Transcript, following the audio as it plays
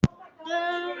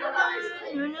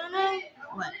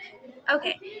What?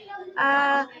 Okay.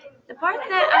 The part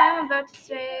that I'm about to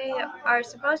say are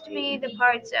supposed to be the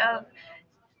parts of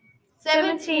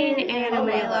 17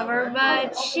 Anime Lover,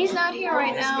 but she's not here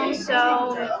right now,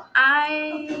 so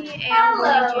I am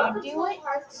going to do it.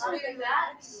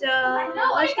 So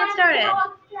let's get started.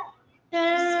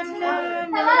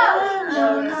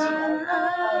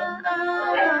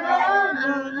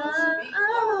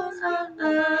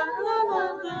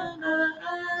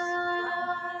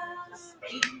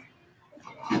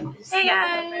 Hey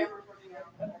guys,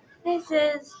 this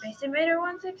is Space Invader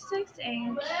 166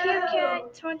 and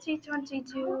QCat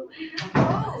 2022 for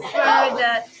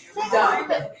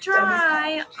the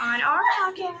try on our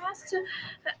podcast.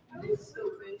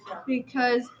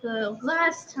 Because the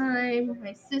last time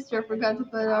my sister forgot to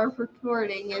put our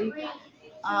recording in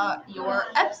your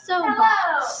episode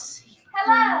box.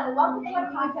 Hello, welcome to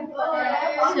my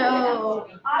podcast. So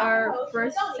our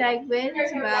first segment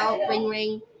is about ring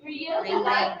ring. Ring, ring,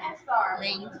 ring,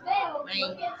 ring,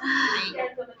 ring.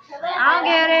 I'll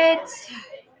get it.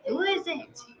 Who is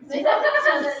it?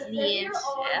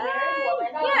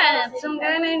 Yeah, some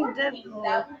guy named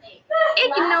Deadpool.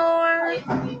 Ignore.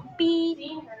 Beep.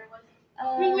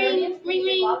 Ring, ring, ring,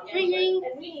 ring, ring,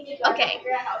 ring. Okay,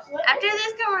 after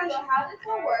this commercial,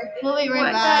 We'll be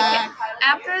right back.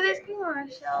 after this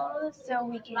commercial, so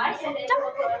we can get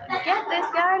this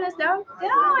guy to stop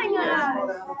telling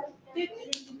us.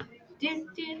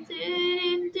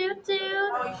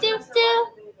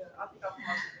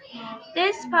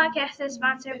 This podcast is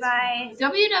sponsored by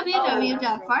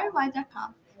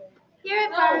www.firewide.com. Here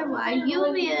at Firewide, you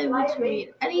will be able to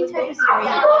read any type of story,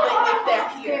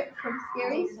 from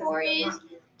scary stories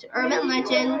to urban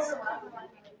legends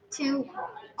to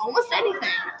almost anything.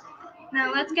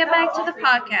 Now let's get back to the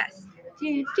podcast.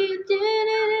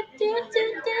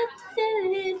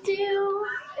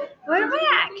 We're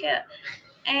back.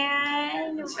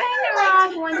 And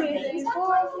Ragnarok 1, 2,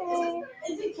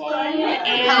 3, 4,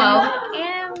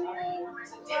 and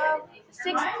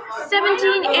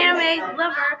 17 Anime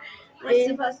Lover was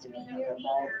supposed to be here,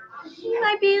 but she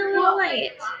might be a little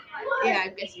late. Yeah, I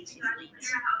guess she's late.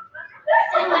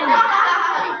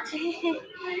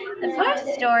 The first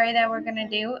story that we're gonna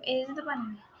do is the Bunny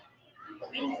Man.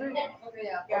 Ready for it?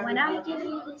 When I give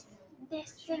you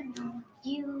this signal,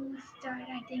 you start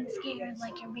acting scared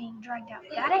like you're being drugged out.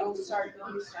 Got it? So go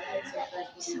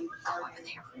over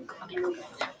there.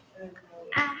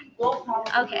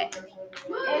 Okay.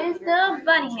 Here's the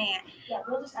Bunny Man.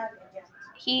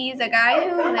 He's a guy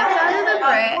who lives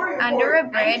under a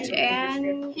bridge,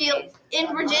 and He in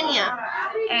Virginia.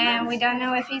 And we don't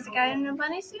know if he's a guy in a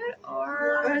bunny suit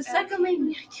or a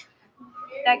psychomaniac.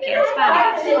 That kid's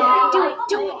funny.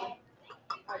 Do it.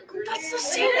 That's the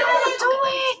signal. Do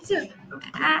it.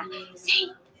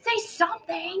 Say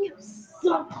something.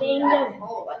 Something.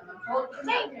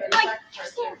 Say like you're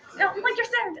saying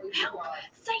help.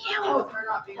 Say help.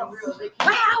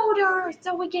 Louder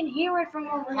so we can hear it from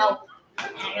over here. Help.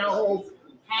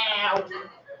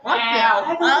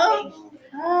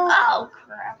 Oh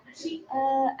crap.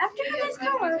 After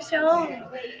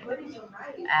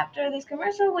this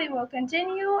commercial, we will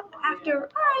continue after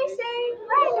I say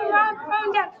Ragnarok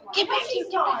from down. Get back to your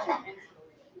dog.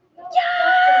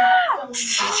 Yeah!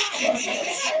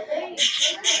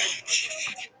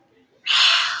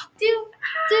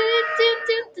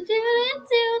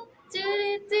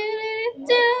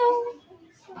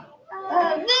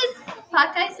 This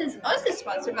podcast is also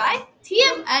sponsored by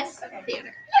TMS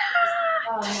Theater.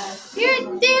 Here at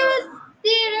TMS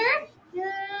Theater, you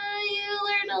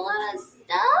learn a lot of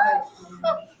stuff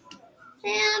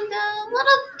and a lot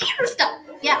of theater stuff.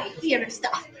 Yeah, theater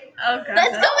stuff. Okay.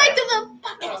 Let's go back to the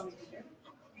podcast.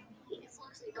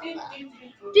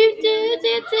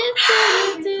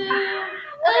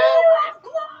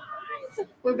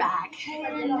 We're back.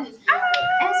 And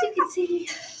as you can see,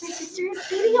 my sister is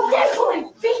beating up Deadpool.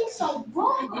 I'm being so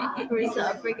wrong. She's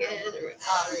gonna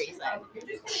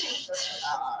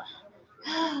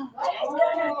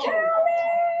kill me.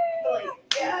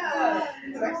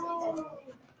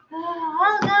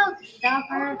 I'll go stop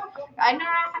her.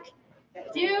 Ragnarok.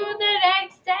 Do the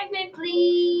next segment,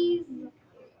 please.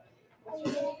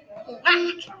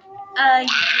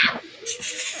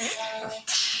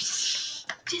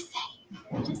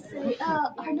 Just say.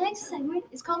 Our next segment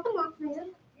is called the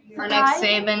Mothman. Our next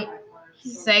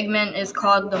segment is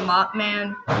called the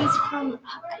Mothman. He's from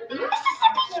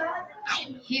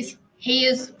Mississippi. He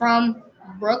is from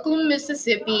Brooklyn,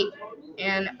 Mississippi,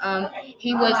 and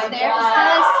he was There's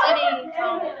a city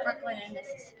called Brooklyn in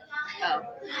Mississippi.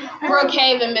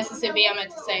 Brookhaven, Mississippi. I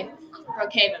meant to say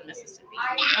Brookhaven, Mississippi.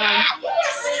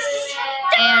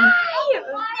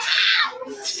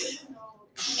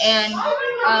 and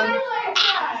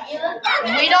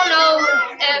we don't know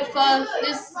if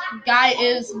this guy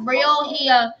is real. He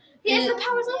has He the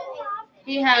powers of a mob.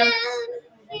 he has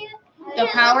the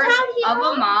powers of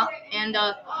a mob, and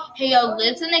he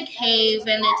lives in a cave,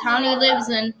 and the town he lives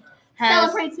in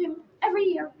has Celebrates him every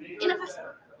year in a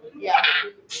festival. yeah.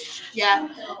 And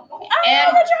trying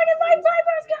to fight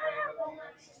Viper's got him.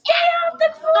 Stay off the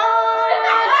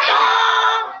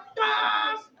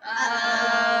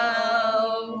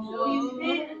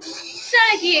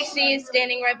Sonic EXE is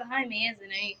standing right behind me,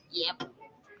 isn't he? Yep.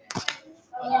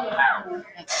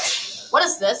 What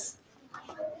is this?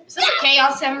 Is this a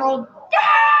Chaos Emerald?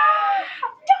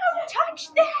 Don't touch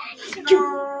that!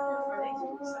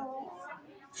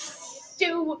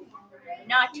 Do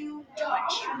not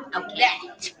touch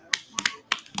that.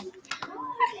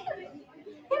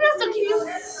 That's so cute.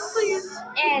 Please.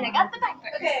 And I got the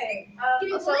backpack. Give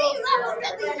me please.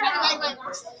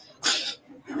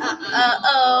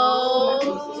 Uh-oh.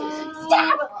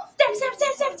 Stab! Stab!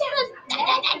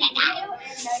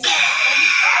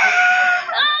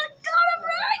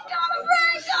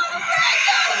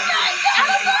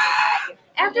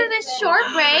 After this short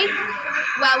break,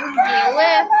 while we deal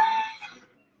with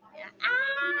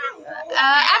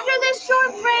after this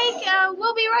short break,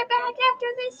 we'll be right back after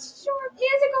this short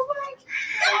musical break.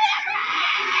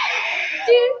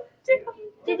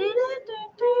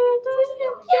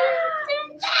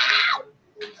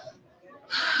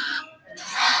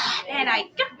 And I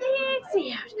got the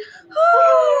EXE out.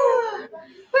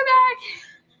 We're back.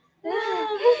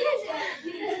 This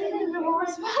is the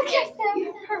worst podcast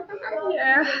ever.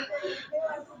 Yeah.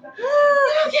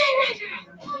 Okay,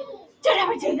 don't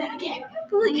ever do that again.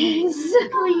 Please.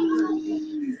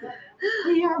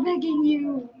 We are begging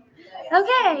you.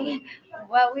 Okay.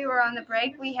 While we were on the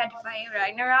break, we had to fight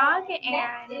Ragnarok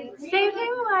and save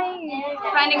him by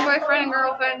finding boyfriend and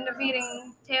girlfriend,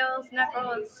 defeating Tails,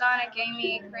 Knuckles, Sonic,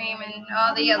 Amy, Cream, and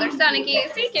all the other Sonic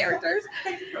EXE characters.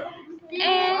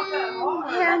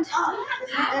 And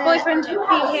boyfriend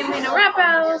beat him in a rap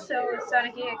battle, so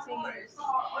Sonic EXE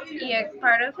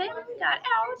part of him got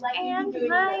out, and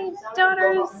my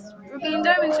daughter's Ruby and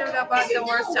Diamond showed up at the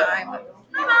worst time.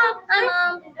 Hi,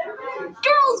 Mom.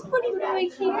 Girls, putting me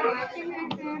right here.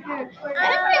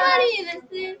 Everybody, this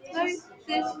is my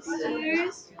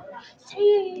sister's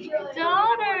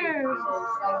daughters.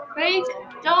 Fake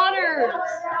daughters.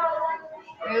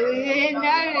 Ruby and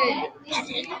Diamond.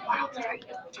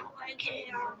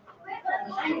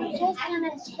 I'm just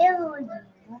gonna tell you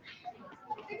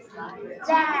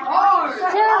that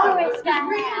Cerberus got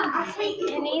out,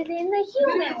 and he's in the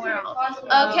human world.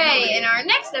 Okay, in our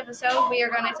next episode, we are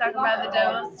going to talk about the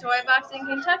Devil's Toy Box in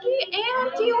Kentucky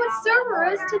and deal with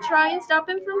Cerberus to try and stop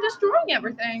him from destroying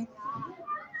everything.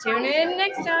 Tune in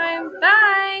next time.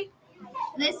 Bye!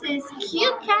 This is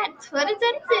Cute Cat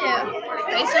 2022.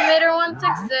 Space Invader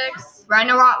 166.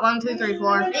 Ragnarok 1, 2, 3,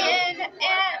 4. And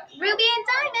Ruby and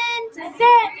Diamond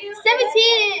set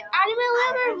 17 Anime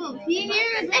Lover will be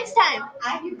here next time.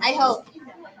 I hope.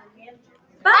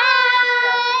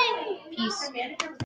 Bye! Peace.